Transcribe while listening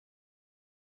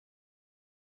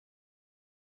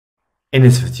In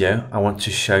this video, I want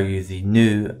to show you the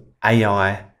new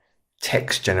AI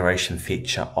text generation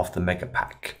feature of the Mega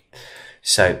Pack.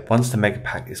 So once the Mega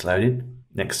Pack is loaded,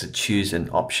 next to choose an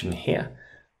option here,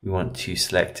 we want to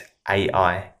select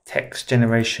AI text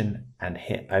generation and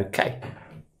hit OK.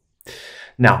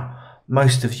 Now,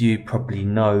 most of you probably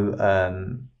know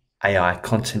AI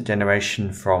content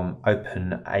generation from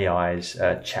OpenAI's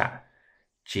chat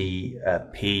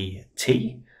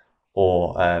GPT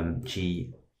or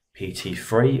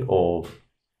GPT-3 or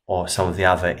some of the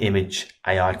other image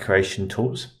AI creation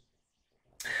tools.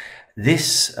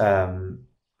 This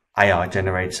AI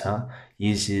generator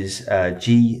uses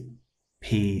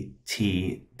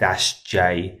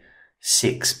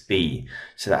GPT-J6B,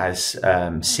 so that has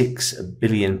 6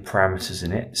 billion parameters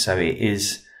in it. So it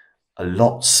is a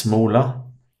lot smaller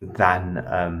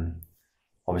than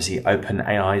obviously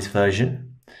OpenAI's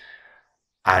version,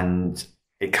 and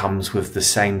it comes with the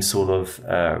same sort of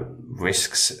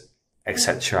risks,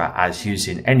 etc., as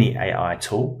using any AI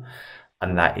tool,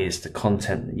 and that is the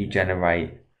content that you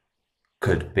generate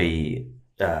could be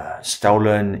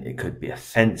stolen, it could be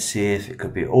offensive, it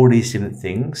could be all these different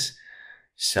things.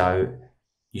 So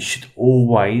you should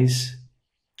always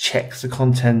check the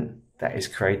content that is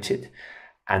created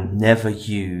and never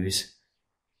use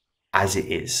as it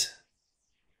is.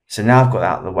 So now I've got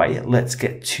that out of the way, let's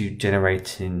get to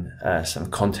generating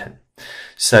some content.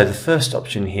 So the first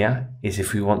option here is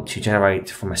if we want to generate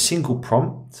from a single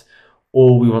prompt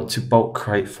or we want to bulk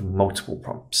create from multiple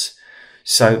prompts.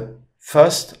 So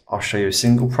first, I'll show you a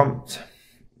single prompt.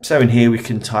 So in here, we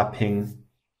can type in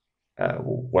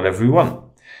whatever we want.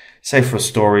 Say for a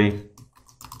story,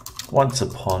 once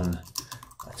upon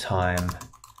a time,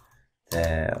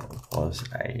 there was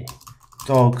a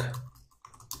dog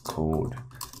called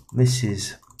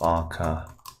Mrs. Barker,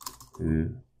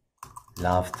 who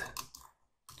loved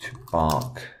to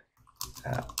bark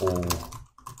at all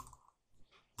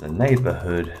the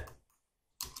neighborhood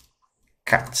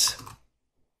cats.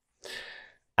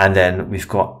 And then we've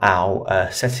got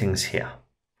our settings here.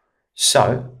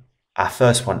 So our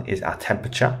first one is our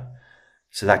temperature.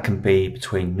 So that can be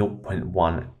between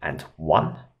 0.1 and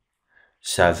 1.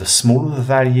 So the smaller the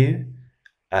value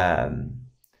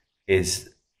is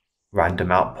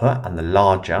random output, and the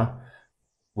larger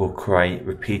will create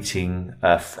repeating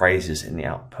phrases in the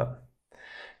output.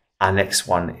 Our next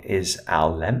one is our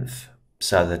length,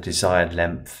 so the desired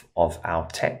length of our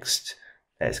text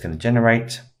that it's going to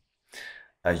generate.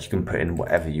 You can put in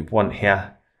whatever you want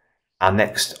here. Our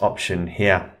next option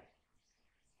here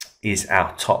is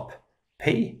our top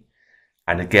P,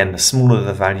 and again, the smaller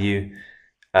the value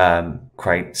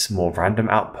creates more random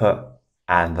output,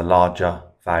 and the larger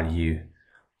value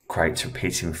creates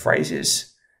repeating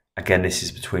phrases. Again, this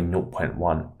is between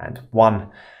 0.1 and 1.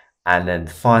 And then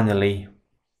finally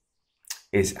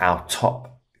is our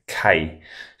top K.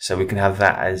 So we can have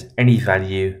that as any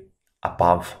value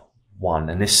above 1.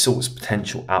 And this sorts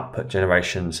potential output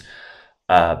generations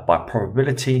by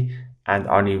probability and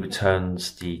only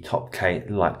returns the top K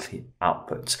likely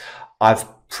outputs. I've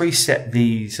preset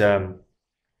these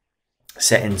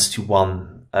settings to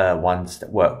ones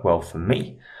that work well for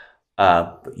me.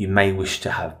 But you may wish to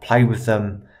have play with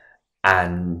them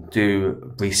and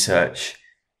do research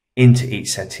into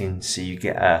each setting so you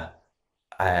get a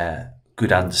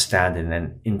good understanding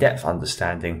and in-depth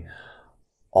understanding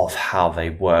of how they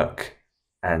work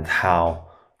and how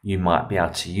you might be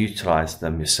able to utilize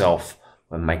them yourself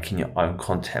when making your own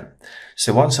content.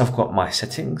 So once I've got my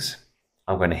settings,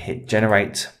 I'm going to hit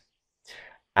generate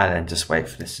and then just wait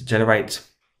for this to generate.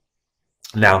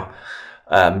 Now,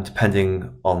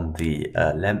 depending on the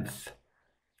length,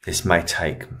 this may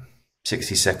take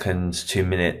 60 seconds, 2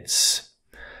 minutes,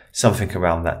 something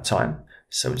around that time.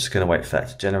 So we're just going to wait for that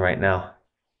to generate now.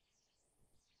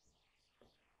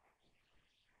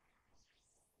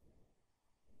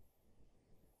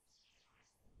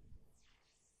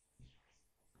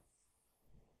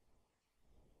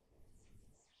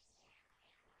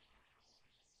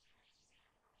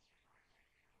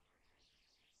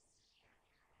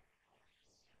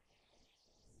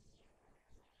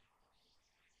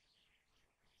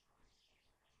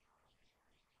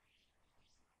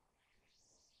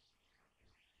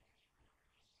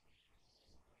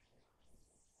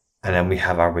 And then we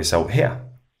have our result here.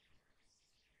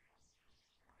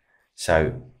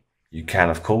 So you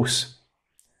can, of course,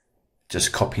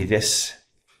 just copy this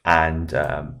and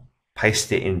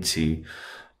paste it into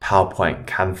PowerPoint,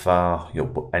 Canva,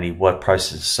 any word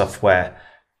processor software,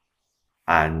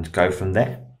 and go from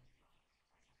there.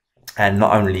 And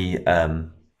not only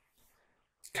can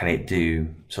it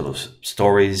do sort of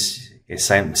stories, it's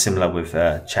similar with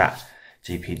chat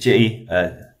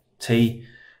T,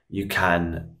 you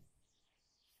can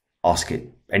ask it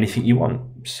anything you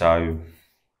want. So,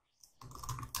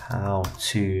 how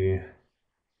to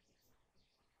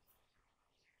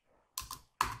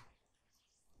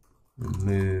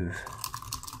remove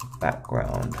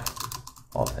background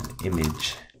of an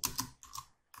image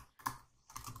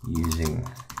using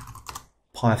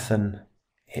Python,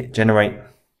 hit generate.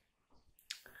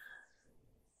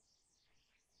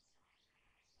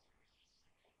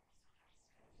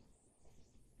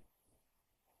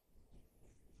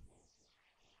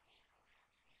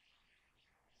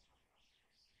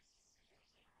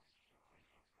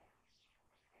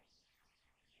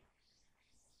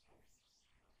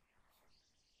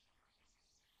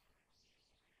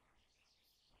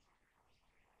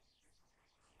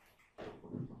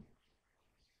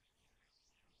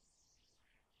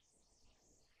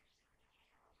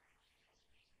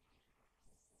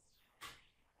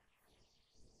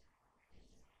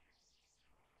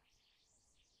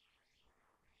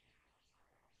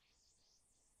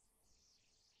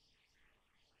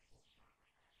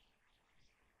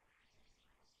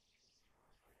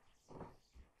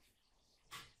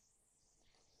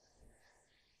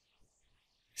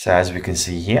 So as we can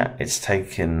see here, it's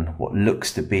taken what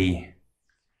looks to be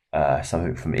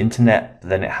something from the internet, but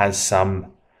then it has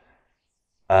some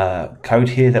code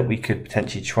here that we could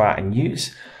potentially try and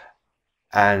use.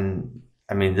 And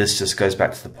I mean, this just goes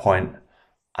back to the point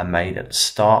I made at the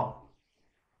start,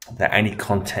 that any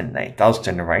content that it does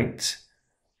generate,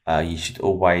 you should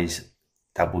always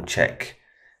double check,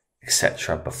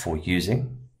 etc. before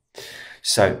using.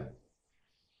 So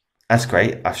that's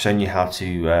great. I've shown you how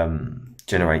to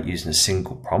generate using a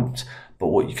single prompt, but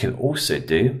what you can also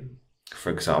do, for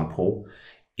example,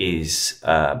 is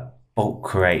bulk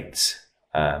create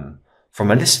from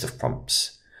a list of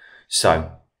prompts.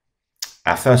 So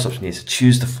our first option is to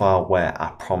choose the file where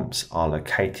our prompts are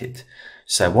located.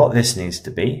 So what this needs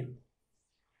to be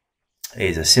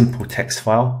is a simple text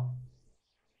file,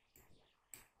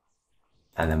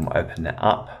 and then we'll open that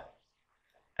up.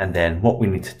 And then what we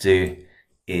need to do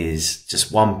is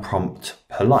just one prompt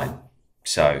per line.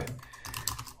 So,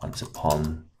 once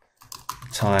upon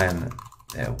a time,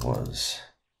 there was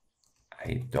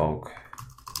a dog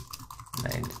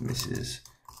named Mrs.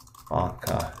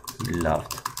 Barker who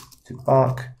loved to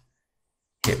bark.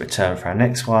 Hit return for our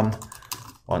next one.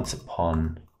 Once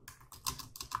upon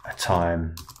a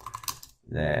time,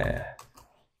 there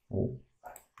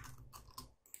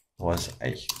was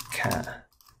a cat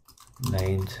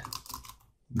named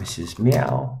Mrs.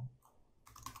 Meow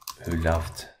who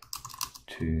loved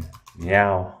to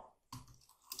meow.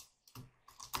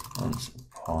 Once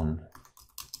upon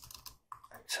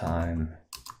a time,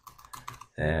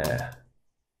 there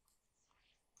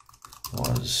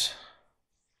was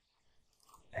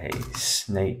a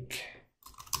snake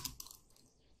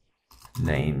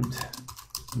named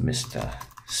Mr.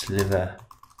 Sliver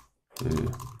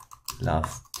who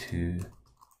loved to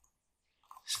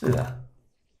slither.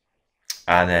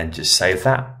 And then just save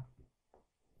that.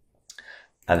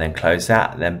 And then close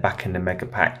that. And then back in the Mega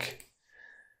Pack,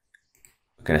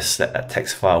 we're going to select that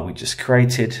text file we just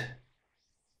created.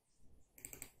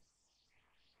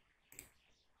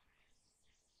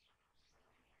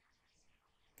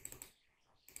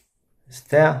 It's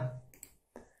there.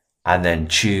 And then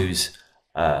choose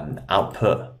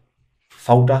output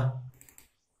folder.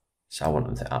 So I want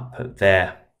them to output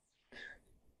there.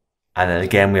 And then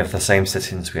again, we have the same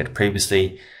settings we had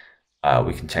previously.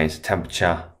 We can change the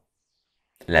temperature,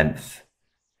 length,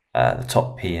 the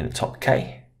top P and the top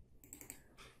K.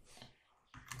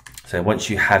 So once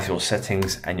you have your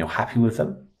settings and you're happy with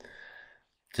them,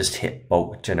 just hit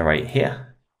bulk generate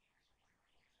here.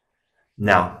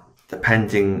 Now,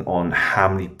 depending on how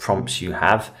many prompts you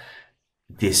have,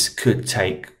 this could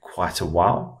take quite a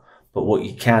while, but what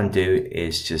you can do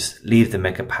is just leave the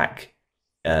Mega Pack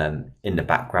in the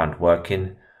background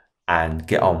working and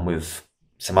get on with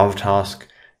some other task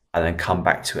and then come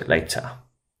back to it later.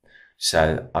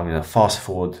 So I'm going to fast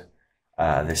forward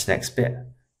this next bit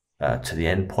to the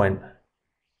end point.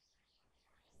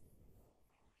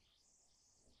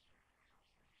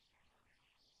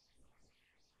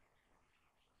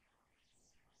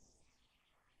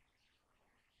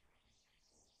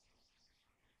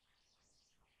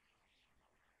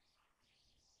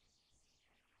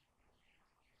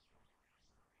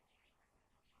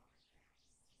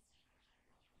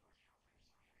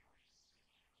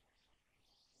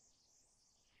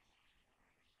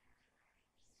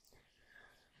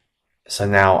 So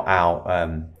now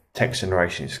our text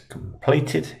generation is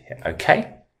completed. Hit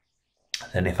OK.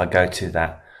 Then if I go to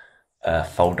that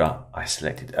folder I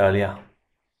selected earlier,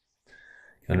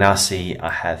 You'll now see I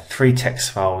have 3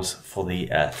 text files for the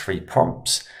 3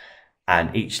 prompts,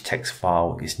 and each text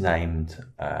file is named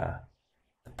the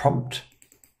prompt.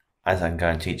 As I'm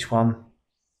going to each one,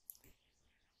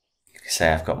 you can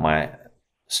say I've got my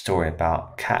story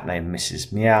about a cat named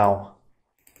Mrs. Meow,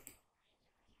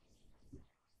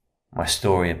 my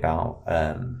story about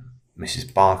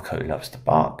Mrs. Barker who loves to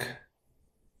bark,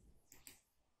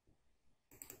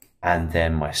 and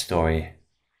then my story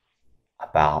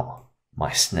about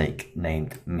my snake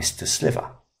named Mr.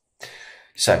 Sliver.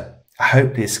 So I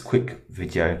hope this quick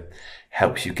video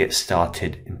helps you get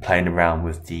started in playing around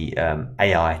with the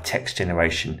AI text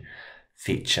generation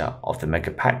feature of the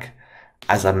Mega Pack.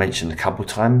 As I mentioned a couple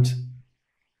times,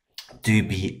 do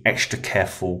be extra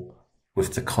careful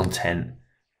with the content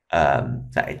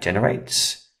that it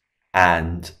generates,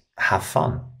 and have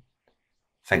fun.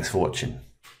 Thanks for watching.